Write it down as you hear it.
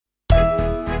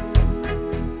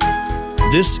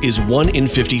This is 1 in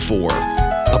 54,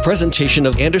 a presentation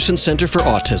of Anderson Center for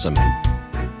Autism.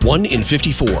 1 in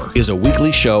 54 is a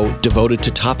weekly show devoted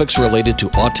to topics related to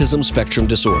autism spectrum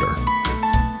disorder.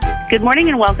 Good morning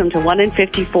and welcome to 1 in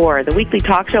 54, the weekly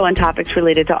talk show on topics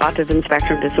related to autism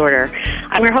spectrum disorder.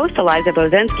 I'm your host, Eliza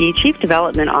Bozensky, Chief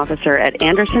Development Officer at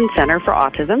Anderson Center for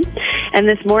Autism. And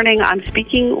this morning I'm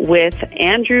speaking with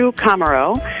Andrew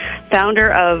Komarow,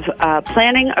 founder of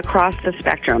Planning Across the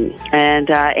Spectrum. And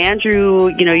Andrew,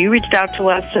 you reached out to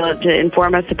us to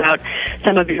inform us about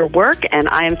some of your work, and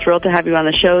I am thrilled to have you on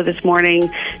the show this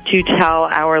morning to tell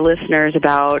our listeners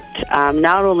about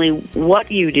not only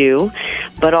what you do,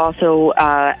 but also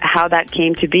how that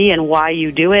came to be and why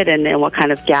you do it and what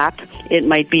kind of gap it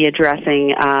might be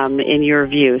addressing in your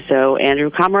view. So Andrew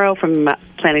Komarow from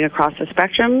Planning Across the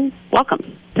Spectrum, welcome.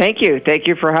 Thank you. Thank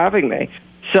you for having me.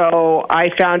 So I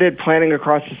founded Planning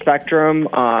Across the Spectrum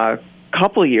a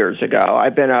couple years ago.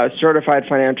 I've been a certified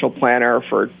financial planner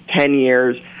for 10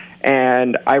 years,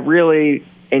 and I really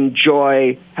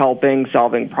enjoy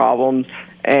solving problems.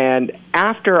 And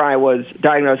after I was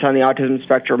diagnosed on the autism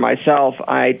spectrum myself,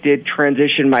 I did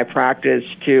transition my practice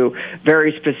to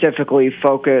very specifically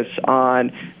focus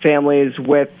on families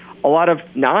with a lot of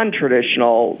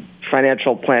non-traditional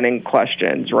financial planning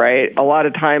questions, right? A lot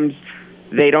of times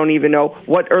they don't even know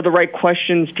what are the right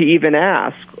questions to even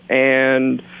ask,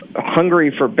 and hungry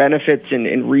for benefits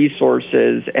and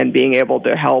resources and being able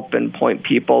to help and point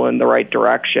people in the right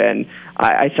direction.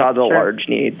 I saw the large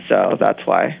need, so that's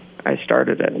why I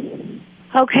started it.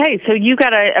 Okay, so you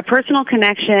got a personal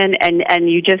connection, and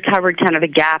you just covered kind of a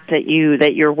gap that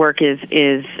your work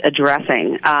is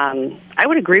addressing. I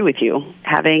would agree with you.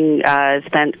 Having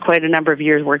spent quite a number of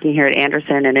years working here at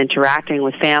Anderson and interacting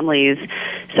with families,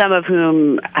 some of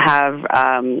whom have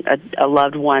a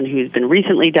loved one who's been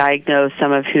recently diagnosed,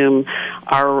 some of whom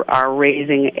are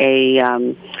raising a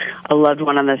loved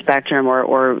one on the spectrum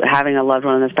or having a loved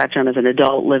one on the spectrum as an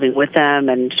adult living with them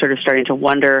and sort of starting to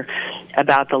wonder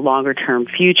about the longer-term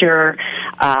future.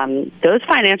 Those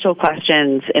financial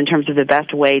questions in terms of the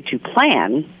best way to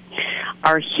plan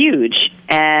are huge,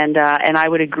 and I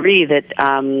would agree that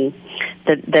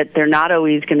that they're not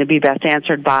always going to be best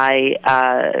answered by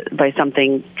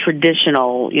something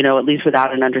traditional, at least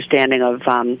without an understanding of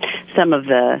some of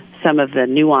the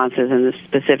nuances and the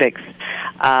specifics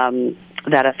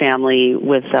that a family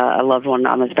with a loved one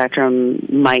on the spectrum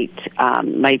might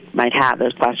have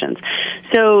those questions.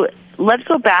 So let's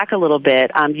go back a little bit.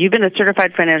 You've been a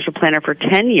certified financial planner for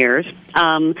 10 years.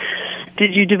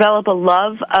 Did you develop a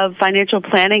love of financial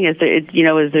planning? Is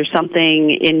there something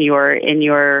in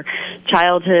your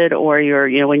childhood or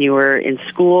when you were in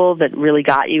school that really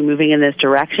got you moving in this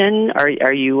direction?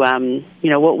 Are you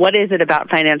what is it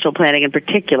about financial planning in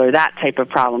particular, that type of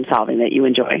problem solving, that you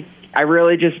enjoy? I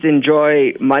really just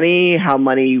enjoy money, how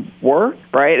money works,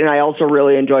 right? And I also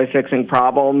really enjoy fixing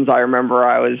problems. I remember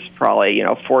I was probably,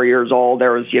 4 years old.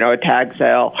 There was, a tag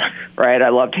sale, right? I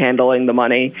loved handling the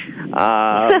money,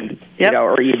 yep.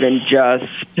 Or even just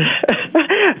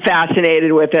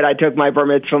fascinated with it. I took my bar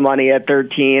mitzvah money at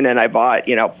 13 and I bought,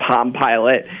 Palm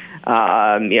Pilot.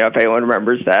 If anyone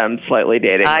remembers them, slightly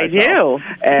dating myself. I do.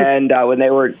 And when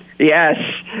they were, yes.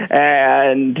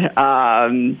 And,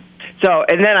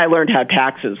 and then I learned how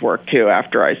taxes work, too,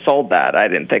 after I sold that. I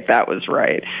didn't think that was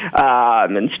right,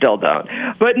 and still don't.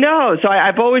 But no, so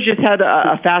I've always just had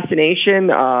a fascination,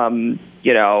 a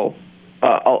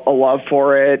love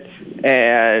for it,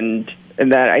 and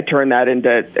then I turned that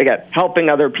into, again, helping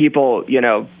other people,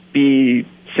 be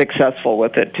successful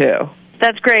with it, too.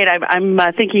 That's great. I'm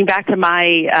thinking back to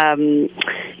my,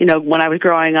 when I was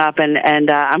growing up, and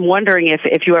I'm wondering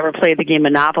if you ever played the game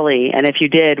Monopoly, and if you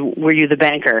did, were you the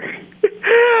banker?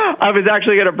 I was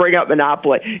actually going to bring up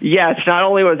Monopoly. Yes, not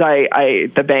only was I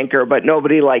the banker, but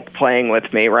nobody liked playing with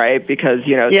me, right? Because,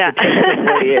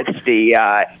 statistically it's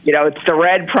it's the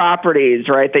red properties,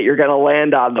 right, that you're going to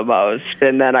land on the most,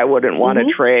 and then I wouldn't want to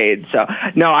trade. So,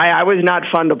 no, I was not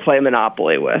fun to play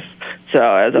Monopoly with. So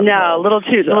a little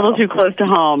too close to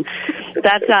home.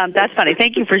 That's funny.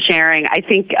 Thank you for sharing. I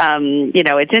think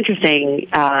it's interesting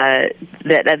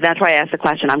that's why I asked the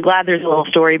question. I'm glad there's a little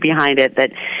story behind it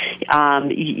that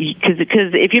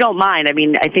because if you don't mind, I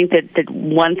think that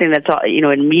one thing that's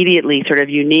immediately sort of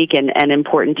unique and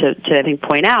important to I think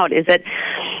point out is that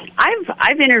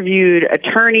I've interviewed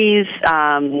attorneys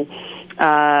and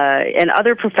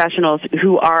other professionals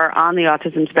who are on the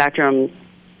autism spectrum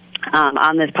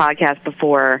on this podcast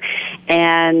before,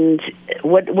 and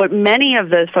what many of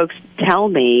those folks tell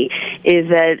me is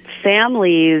that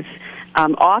families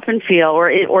often feel,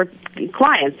 or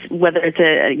clients, whether it's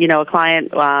a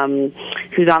client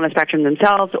who's on the spectrum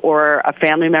themselves, or a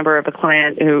family member of a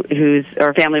client or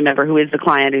a family member who is the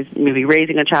client who's maybe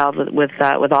raising a child with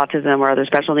autism or other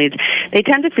special needs. They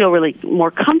tend to feel really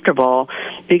more comfortable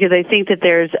because I think that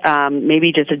there's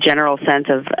maybe just a general sense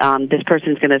of this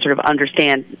person's going to sort of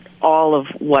understand all of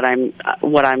what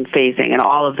I'm facing and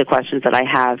all of the questions that I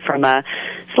have from a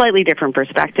slightly different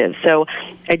perspective. So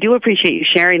I do appreciate you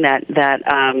sharing that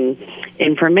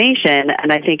information,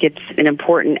 and I think it's an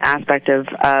important aspect of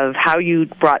how you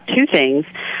brought two things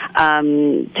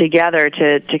together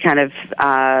to kind of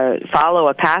follow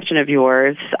a passion of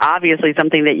yours, obviously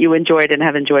something that you enjoyed and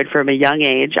have enjoyed from a young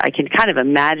age. I can kind of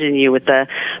imagine you with the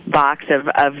box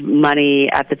of money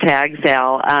at the tag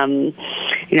sale.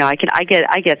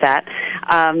 I get that.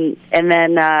 And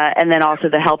then also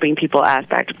the helping people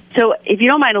aspect. So if you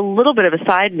don't mind, a little bit of a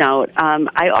side note,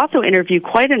 I also interview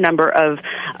quite a number of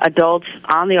adults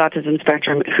on the autism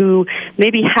spectrum who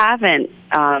maybe haven't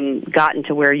gotten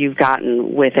to where you've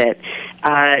gotten with it,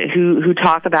 who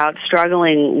talk about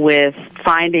struggling with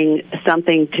finding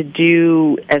something to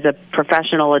do as a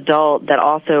professional adult that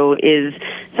also is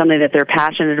something that they're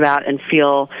passionate about and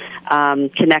feel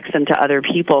connects them to other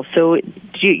people. So,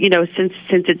 since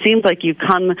it seems like you've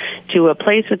come to a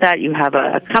place with that, you have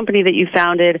a company that you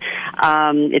founded.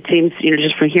 It seems,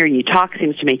 just from hearing you talk,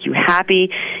 seems to make you happy.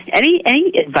 Any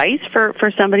advice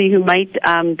for somebody who might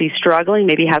be struggling,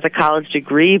 maybe has a college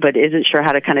degree but isn't sure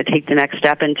how to kind of take the next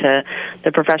step into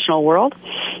the professional world?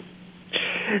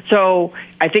 So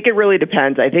I think it really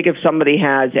depends. I think if somebody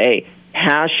has a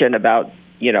passion about,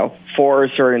 for a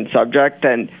certain subject,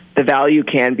 then the value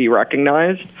can be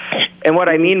recognized. And what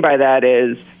I mean by that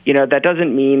is, that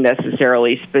doesn't mean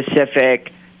necessarily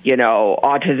specific,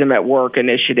 autism at work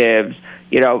initiatives.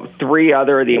 3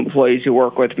 other of the employees who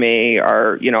work with me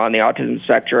are, on the autism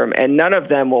spectrum, and none of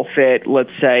them will fit,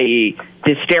 let's say,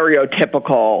 the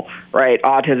stereotypical, right,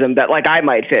 autism that, like, I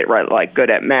might fit, right, like good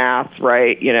at math,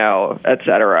 right, et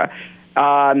cetera.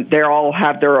 They all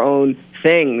have their own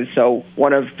things. So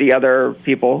one of the other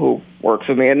people who works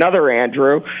with me, another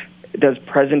Andrew, does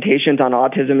presentations on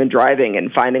autism and driving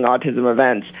and finding autism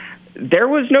events. There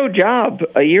was no job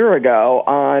a year ago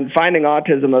on finding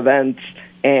autism events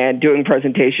and doing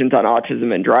presentations on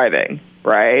autism and driving,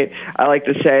 right? I like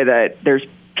to say that there's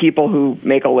people who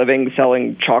make a living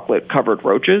selling chocolate-covered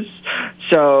roaches.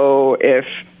 So if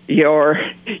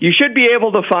you should be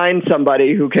able to find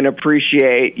somebody who can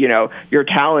appreciate, your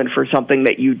talent for something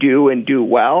that you do and do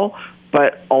well.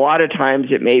 But a lot of times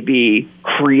it may be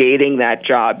creating that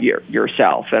job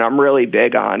yourself. And I'm really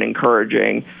big on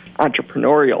encouraging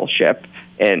entrepreneurship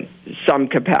in some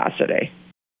capacity.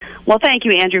 Well, thank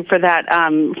you, Andrew, for that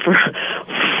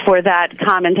for that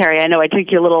commentary. I know I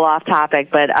took you a little off topic,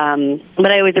 but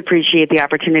I always appreciate the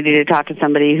opportunity to talk to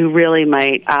somebody who really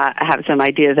might have some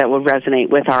ideas that would resonate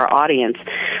with our audience.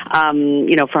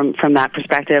 From that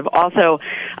perspective. Also,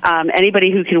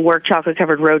 anybody who can work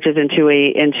chocolate-covered roaches into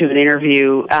an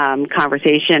interview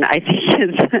conversation, I think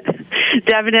is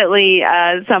definitely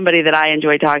somebody that I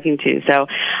enjoy talking to. So,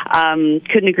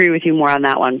 couldn't agree with you more on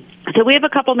that one. So we have a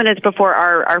couple minutes before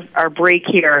our break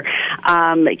here.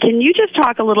 Can you just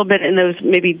talk a little bit in those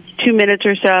maybe 2 minutes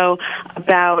or so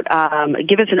about,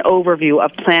 give us an overview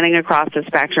of planning across the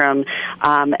spectrum,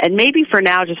 and maybe for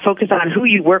now just focus on who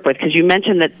you work with, because you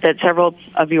mentioned that several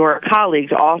of your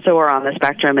colleagues also are on the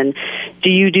spectrum, and do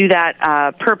you do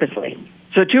that purposely?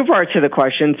 So 2 parts to the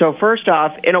question. So first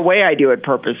off, in a way I do it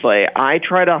purposely. I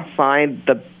try to find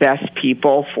the best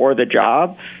people for the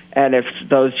job. And if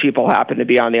those people happen to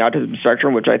be on the autism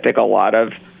spectrum, which I think a lot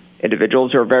of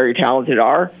individuals who are very talented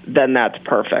are, then that's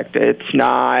perfect. It's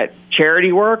not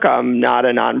charity work. I'm not a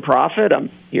nonprofit. I'm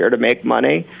here to make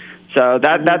money. So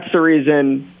that's the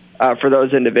reason for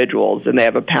those individuals, and they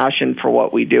have a passion for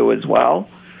what we do as well.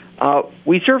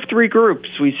 We serve 3 groups.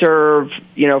 We serve,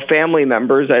 family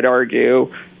members, I'd argue,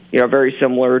 very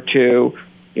similar to,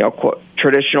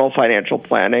 traditional financial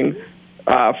planning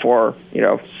for,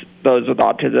 those with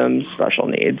autism, special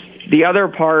needs. The other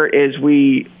part is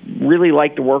we really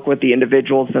like to work with the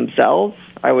individuals themselves.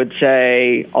 I would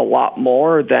say a lot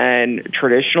more than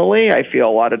traditionally. I feel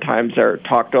a lot of times they're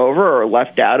talked over or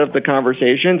left out of the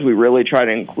conversations. We really try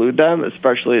to include them,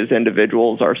 especially as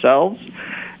individuals ourselves.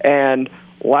 And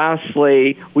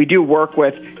lastly, we do work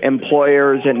with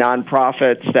employers and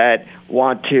nonprofits that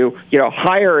want to,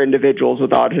 hire individuals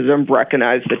with autism,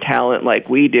 recognize the talent like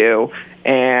we do,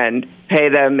 and pay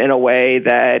them in a way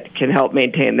that can help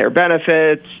maintain their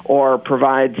benefits or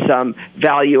provide some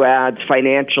value adds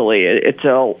financially. It's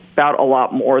about a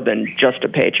lot more than just a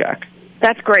paycheck.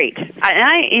 That's great.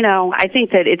 I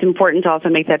think that it's important to also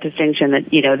make that distinction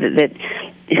that, that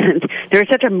there's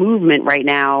such a movement right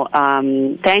now,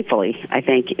 thankfully, I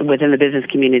think, within the business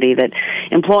community that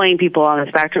employing people on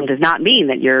the spectrum does not mean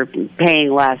that you're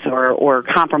paying less or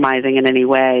compromising in any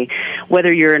way,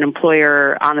 whether you're an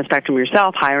employer on the spectrum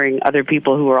yourself, hiring other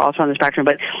people who are also on the spectrum,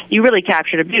 but you really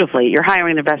captured it beautifully. You're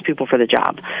hiring the best people for the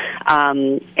job.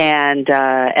 And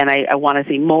I want to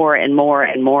see more and more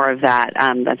and more of that.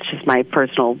 That's just my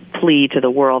personal plea to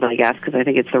the world, I guess, because I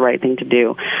think it's the right thing to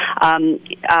do.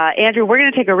 Andrew, we're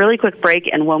going to take a really quick break,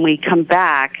 and when we come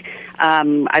back,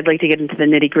 I'd like to get into the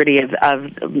nitty-gritty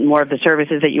of more of the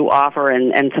services that you offer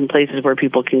and some places where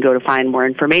people can go to find more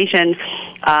information.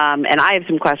 And I have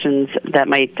some questions that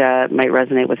might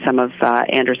resonate with some of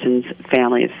Anderson's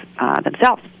families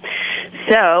themselves.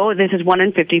 So this is 1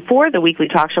 in 54, the weekly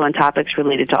talk show on topics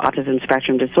related to autism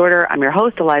spectrum disorder. I'm your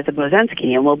host, Eliza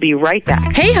Bozensky, and we'll be right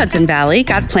back. Hey, Hudson Valley.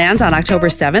 Got plans on October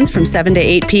 7th from 7 to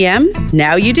 8 p.m.?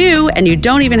 Now you do, and you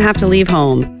don't even have to leave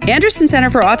home. Anderson Center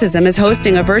for Autism is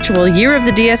hosting a virtual Year of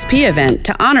the DSP event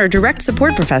to honor direct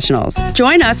support professionals.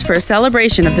 Join us for a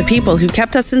celebration of the people who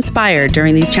kept us inspired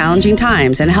during these challenging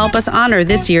times and help us honor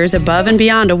this year's Above and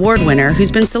Beyond Award winner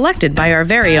who's been selected by our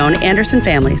very own Anderson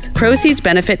families. Proceeds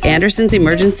benefit Anderson's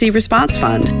Emergency Response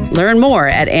Fund. Learn more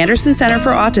at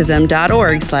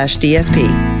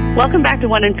andersoncenterforautism.org/DSP. Welcome back to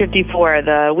 1 in 54,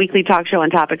 the weekly talk show on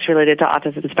topics related to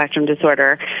autism spectrum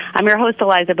disorder. I'm your host,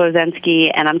 Eliza Bozensky,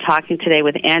 and I'm talking today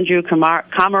with Andrew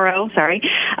Comaro,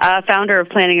 founder of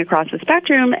Planning Across the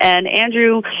Spectrum. And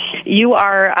Andrew, you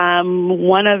are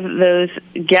one of those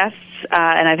guests,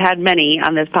 and I've had many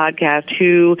on this podcast,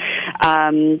 who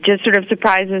just sort of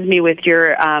surprises me with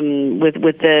your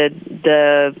with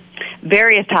the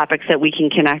various topics that we can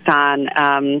connect on.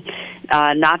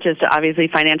 Not just obviously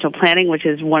financial planning, which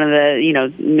is one of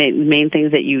the main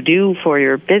things that you do for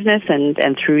your business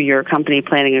and through your company,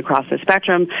 Planning Across the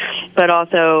Spectrum, but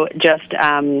also just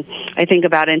I think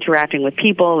about interacting with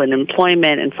people and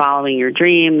employment and following your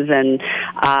dreams and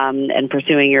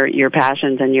pursuing your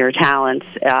passions and your talents.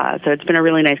 So it's been a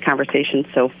really nice conversation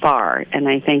so far, and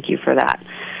I thank you for that.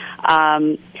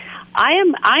 I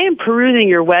am perusing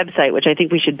your website, which I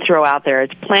think we should throw out there.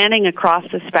 It's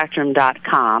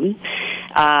planningacrossthespectrum.com,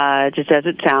 just as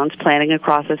it sounds,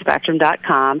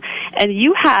 planningacrossthespectrum.com. And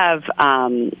you have,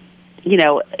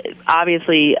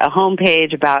 obviously a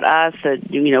homepage about us,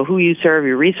 who you serve,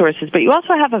 your resources, but you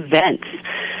also have events.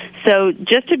 So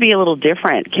just to be a little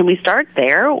different, can we start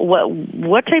there?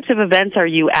 What types of events are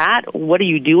you at? What are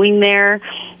you doing there?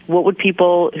 What would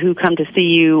people who come to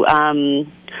see you,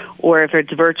 or if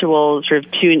it's virtual, sort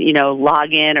of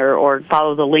log in or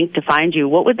follow the link to find you,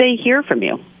 what would they hear from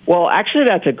you? Well, actually,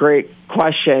 that's a great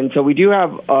question. So we do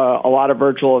have a lot of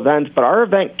virtual events, but our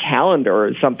event calendar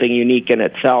is something unique in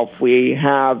itself. We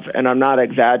have, and I'm not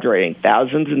exaggerating,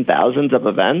 thousands and thousands of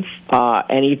events,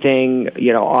 anything,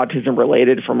 autism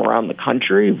related from around the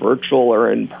country, virtual or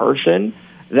in person,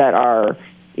 that are,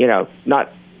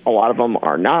 not, a lot of them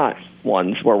are not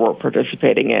ones where we're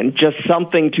participating in, just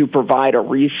something to provide a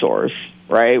resource,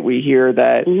 right? We hear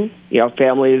that,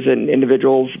 families and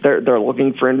individuals, they're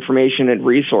looking for information and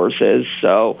resources.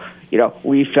 So,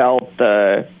 we felt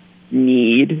the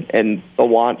need and the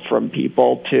want from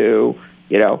people to,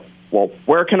 well,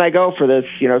 where can I go for this,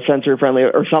 sensory friendly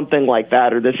or something like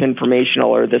that, or this informational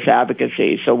or this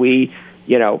advocacy? So we,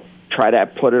 try to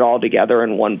put it all together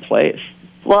in one place.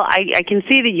 Well, I can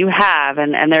see that you have,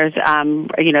 and there's,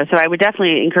 so I would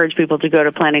definitely encourage people to go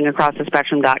to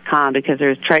planningacrossthespectrum.com because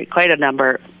there's quite a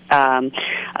number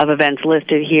of events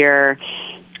listed here,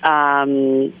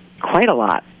 quite a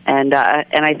lot. And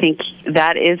I think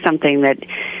that is something that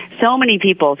so many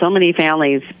people, so many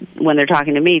families, when they're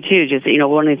talking to me too, just,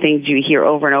 one of the things you hear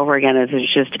over and over again is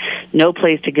there's just no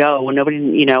place to go. When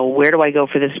nobody, where do I go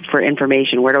for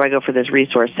information? Where do I go for this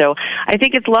resource? So I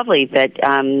think it's lovely that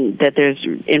that there's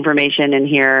information in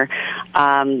here,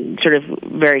 sort of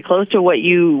very close to what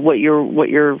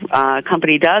your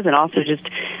company does, and also just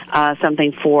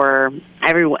something for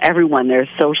everyone. There's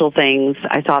social things.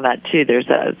 I saw that too. There's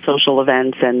social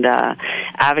events and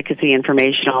advocacy,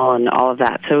 informational, and all of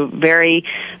that. So very,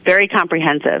 very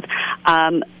comprehensive.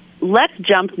 Let's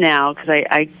jump now, because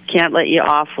I can't let you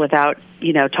off without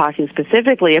talking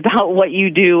specifically about what you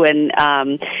do and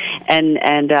how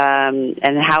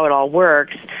it all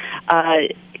works.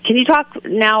 Can you talk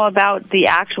now about the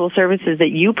actual services that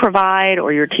you provide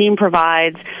or your team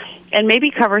provides, and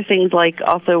maybe cover things like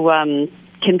also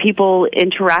can people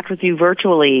interact with you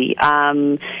virtually?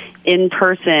 in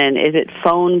person? Is it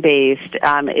phone based?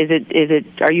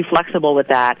 Are you flexible with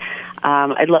that?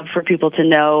 I'd love for people to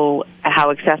know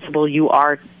how accessible you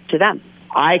are to them.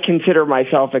 I consider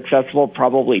myself accessible,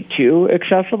 probably too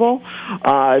accessible.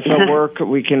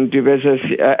 We can do business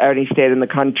any state in the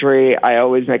country. I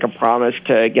always make a promise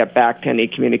to get back to any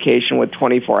communication with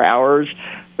 24 hours,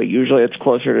 but usually it's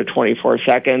closer to 24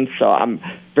 seconds, so I'm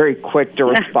very quick to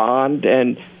respond.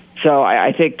 And so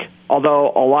I think,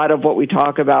 although a lot of what we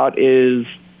talk about is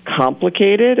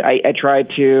complicated, I try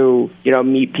to,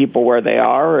 meet people where they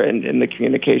are and in the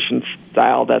communication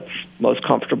style that's most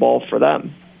comfortable for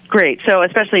them. Great. So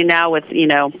especially now with,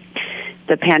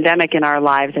 the pandemic in our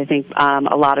lives, I think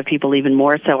a lot of people even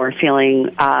more so are feeling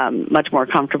much more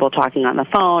comfortable talking on the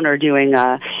phone or doing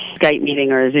a Skype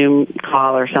meeting or a Zoom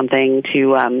call or something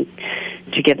to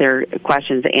get their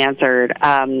questions answered.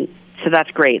 So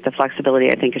that's great. The flexibility,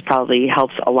 I think, probably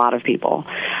helps a lot of people.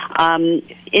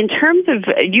 In terms of,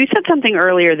 you said something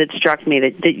earlier that struck me,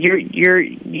 that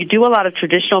you do a lot of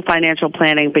traditional financial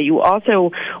planning, but you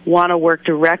also want to work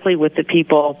directly with the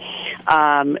people,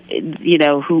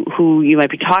 who you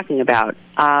might be talking about.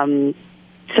 And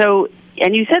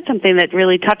you said something that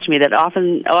really touched me, that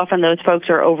often those folks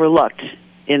are overlooked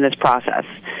in this process.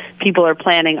 People are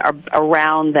planning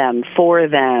around them, for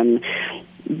them,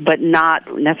 but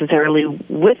not necessarily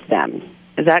with them.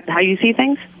 Is that how you see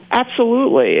things?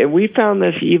 Absolutely. And we found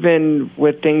this even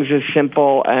with things as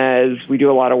simple as we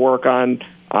do a lot of work on,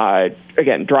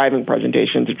 driving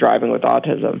presentations of driving with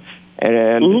autism.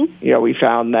 And, we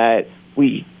found that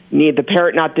we need the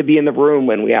parent not to be in the room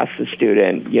when we ask the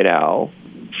student,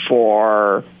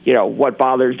 for, what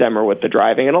bothers them or with the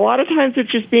driving. And a lot of times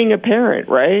it's just being a parent,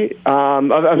 right,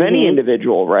 of any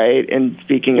individual, right, and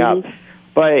speaking up.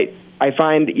 But I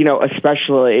find,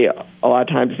 especially a lot of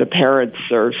times the parents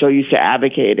are so used to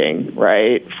advocating,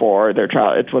 right, for their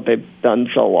child. It's what they've done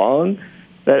so long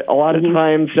that a lot of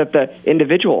times that the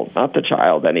individual, not the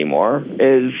child anymore,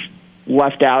 is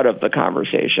left out of the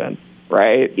conversation,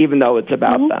 right, even though it's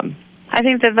about them. I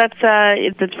think that's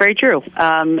very true,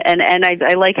 and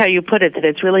I like how you put it, that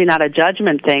it's really not a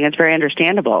judgment thing. It's very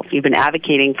understandable. You've been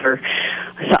advocating for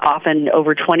often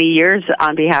over 20 years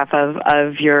on behalf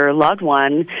of your loved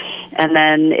one, and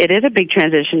then it is a big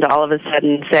transition to all of a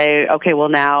sudden say, okay, well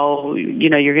now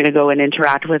you're going to go and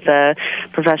interact with a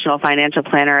professional financial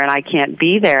planner, and I can't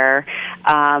be there.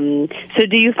 So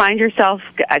do you find yourself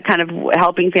kind of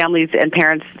helping families and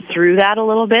parents through that a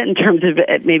little bit in terms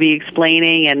of maybe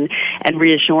explaining and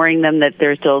reassuring them that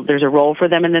there's a role for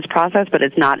them in this process, but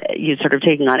it's not you sort of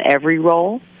taking on every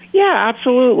role? Yeah,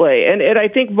 absolutely. And I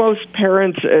think most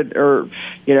parents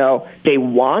they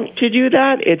want to do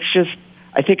that. It's just,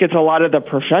 I think it's a lot of the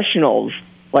professionals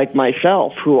like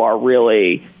myself who are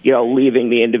really, leaving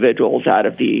the individuals out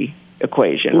of the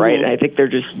equation, right? And I think they're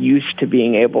just used to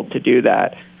being able to do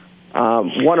that.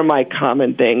 One of my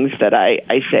common things that I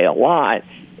say a lot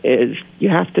is you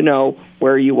have to know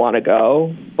where you want to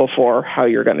go before how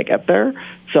you're going to get there.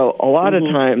 So a lot of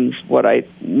times what I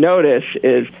notice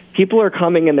is people are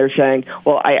coming and they're saying,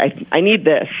 well, I need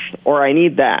this or I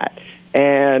need that.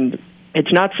 And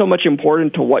it's not so much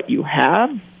important to what you have,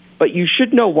 but you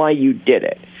should know why you did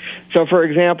it. So, for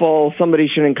example, somebody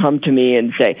shouldn't come to me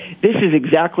and say, this is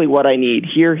exactly what I need,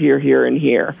 here, here, here, and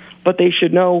here. But they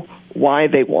should know why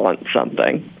they want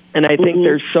something. And I think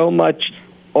there's so much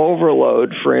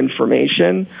overload for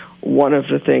information. One of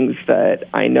the things that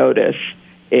I notice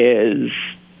is,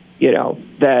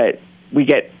 that we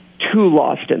get too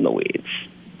lost in the weeds.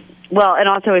 Well, and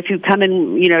also if you come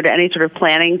in, to any sort of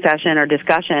planning session or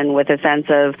discussion with a sense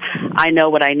of, I know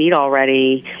what I need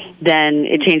already, then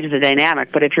it changes the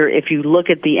dynamic. But if you look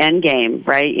at the end game,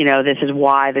 right, this is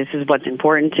why, this is what's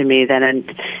important to me, then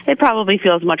it probably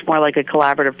feels much more like a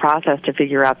collaborative process to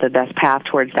figure out the best path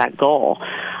towards that goal.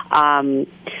 I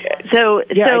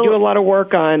do a lot of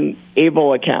work on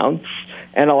ABLE accounts.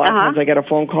 And a lot of times I get a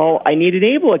phone call, I need an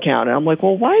ABLE account. And I'm like,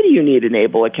 well, why do you need an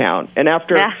ABLE account? And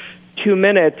after 2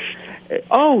 minutes,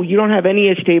 you don't have any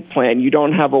estate plan. You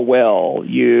don't have a will.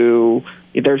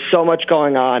 There's so much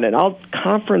going on. And I'll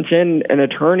conference in an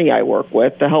attorney I work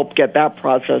with to help get that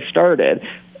process started.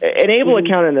 An ABLE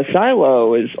account in a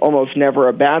silo is almost never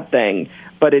a bad thing,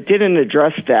 but it didn't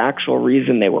address the actual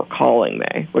reason they were calling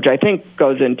me, which I think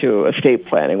goes into estate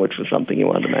planning, which was something you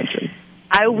wanted to mention.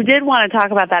 I did want to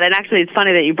talk about that, and actually it's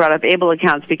funny that you brought up ABLE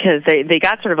accounts because they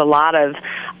got sort of a lot of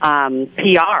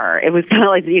PR. It was kind of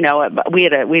like, we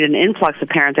had an influx of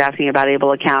parents asking about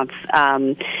ABLE accounts.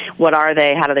 What are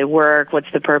they? How do they work? What's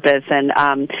the purpose? And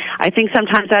I think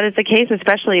sometimes that is the case,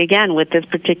 especially, again, with this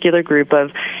particular group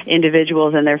of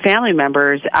individuals and their family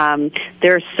members.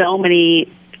 There are so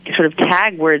many sort of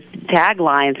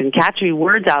taglines and catchy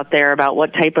words out there about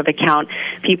what type of account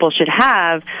people should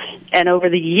have. And over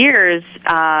the years,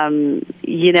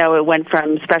 it went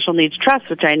from special needs trusts,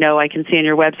 which I know I can see on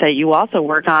your website you also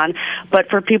work on. But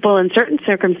for people in certain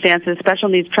circumstances, special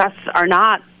needs trusts are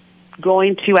not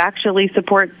going to actually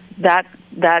support that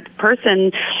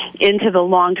person into the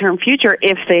long-term future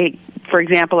if they, for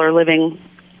example, are living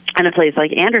in a place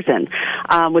like Anderson,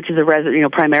 which is a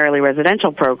primarily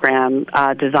residential program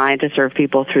designed to serve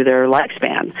people through their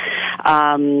lifespan.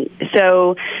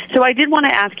 So I did want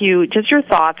to ask you just your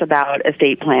thoughts about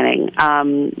estate planning.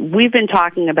 We've been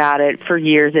talking about it for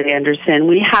years at Anderson.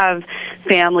 We have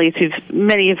families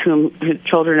many of whose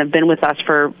children have been with us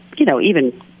for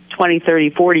even 20,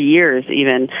 30, 40 years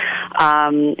even.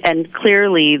 And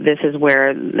clearly this is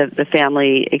where the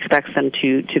family expects them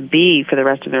to be for the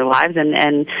rest of their lives.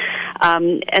 And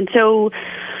so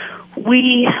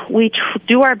we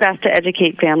do our best to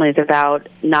educate families about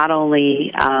not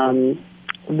only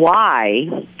why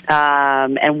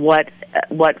and what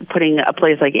putting a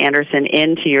place like Anderson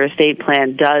into your estate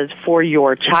plan does for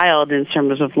your child in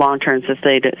terms of long-term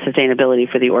sustainability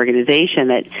for the organization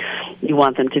that you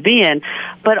want them to be in,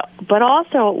 but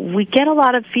also we get a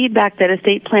lot of feedback that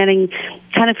estate planning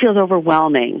kind of feels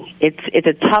overwhelming. It's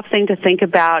a tough thing to think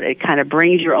about. It kind of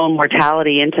brings your own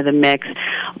mortality into the mix,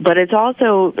 but it's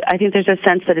also, I think there's a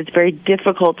sense that it's very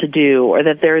difficult to do, or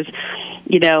that there's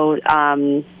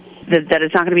that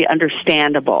it's not going to be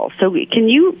understandable. So can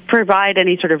you provide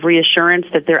any sort of reassurance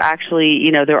that there actually,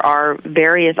 there are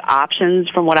various options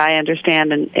from what I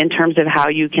understand in terms of how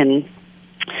you can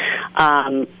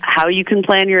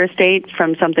plan your estate,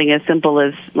 from something as simple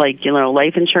as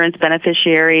life insurance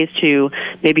beneficiaries to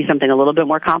maybe something a little bit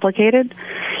more complicated?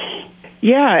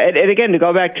 Yeah, and again, to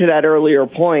go back to that earlier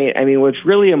point, I mean, what's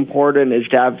really important is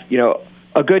to have,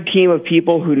 a good team of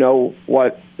people who know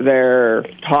what they're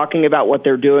talking about, what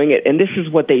they're doing, and this is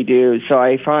what they do. So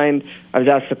I was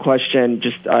asked the question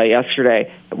just yesterday,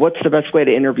 what's the best way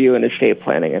to interview an estate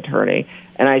planning attorney?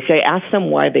 And I say, ask them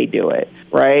why they do it,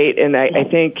 right? And I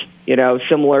think,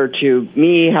 similar to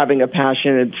me having a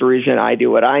passion, it's the reason I do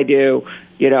what I do.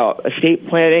 Estate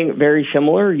planning, very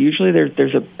similar. Usually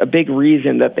there's a big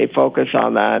reason that they focus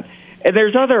on that. And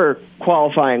there's other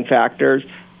qualifying factors,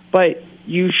 but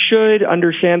you should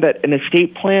understand that an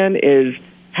estate plan is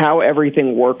how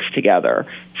everything works together.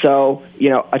 So,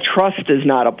 a trust is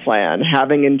not a plan.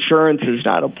 Having insurance is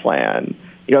not a plan.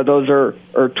 Those are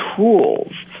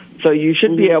tools. So you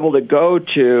should be able to go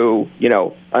to,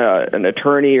 an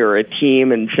attorney or a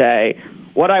team and say,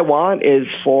 what I want is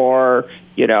for,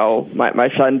 my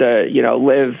son to,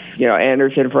 live,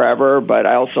 Anderson forever, but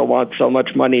I also want so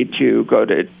much money to go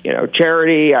to,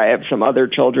 charity. I have some other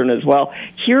children as well.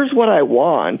 Here's what I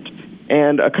want.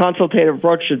 And a consultative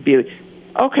approach should be,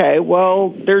 okay, well,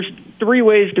 there's 3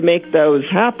 ways to make those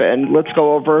happen. Let's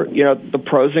go over, the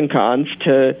pros and cons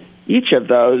to each of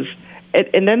those.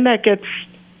 And then that gets,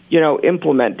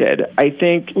 implemented. I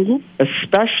think,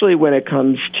 especially when it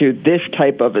comes to this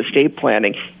type of estate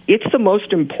planning, it's the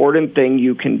most important thing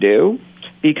you can do,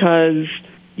 because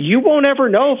you won't ever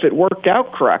know if it worked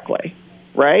out correctly,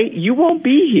 right? You won't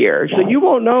be here, so you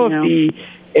won't know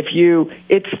if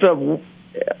it's the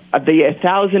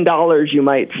 $1,000 you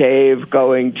might save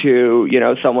going to,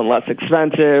 someone less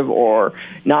expensive or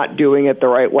not doing it the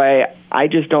right way. I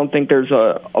just don't think there's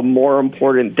a more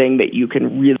important thing that you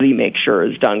can really make sure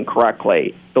is done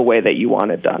correctly the way that you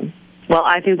want it done. Well,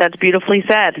 I think that's beautifully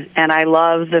said, and I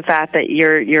love the fact that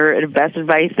your best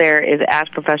advice there is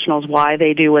ask professionals why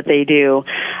they do what they do.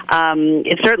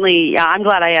 It's certainly, I'm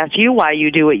glad I asked you why you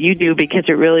do what you do, because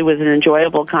it really was an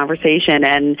enjoyable conversation,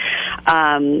 and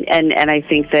I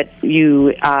think that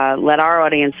you let our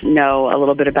audience know a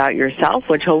little bit about yourself,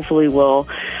 which hopefully will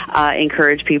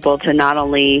encourage people to not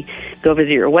only go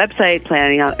visit your website,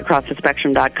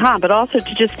 planningacrossthespectrum.com, but also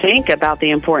to just think about the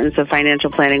importance of financial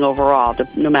planning overall,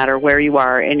 no matter where you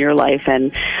are in your life,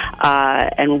 and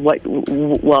what,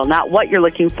 well, not what you're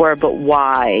looking for, but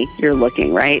why you're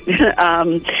looking, right?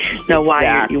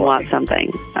 Why you want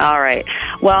something. All right.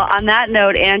 Well, on that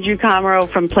note, Andrew Komarow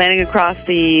from Planning Across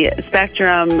the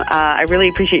Spectrum, I really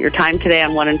appreciate your time today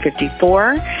on 1 in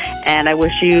 54, and I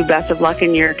wish you best of luck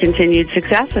in your continued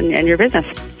success and your business.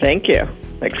 Thank you.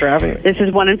 Thanks for having me. This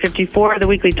is 1 in 54, the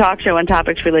weekly talk show on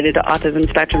topics related to autism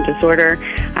spectrum disorder.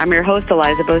 I'm your host,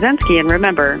 Eliza Bozensky, and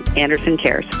remember, Anderson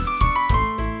cares.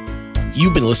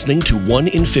 You've been listening to 1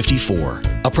 in 54,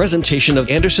 a presentation of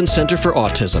Anderson Center for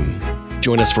Autism.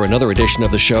 Join us for another edition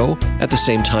of the show at the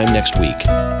same time next week.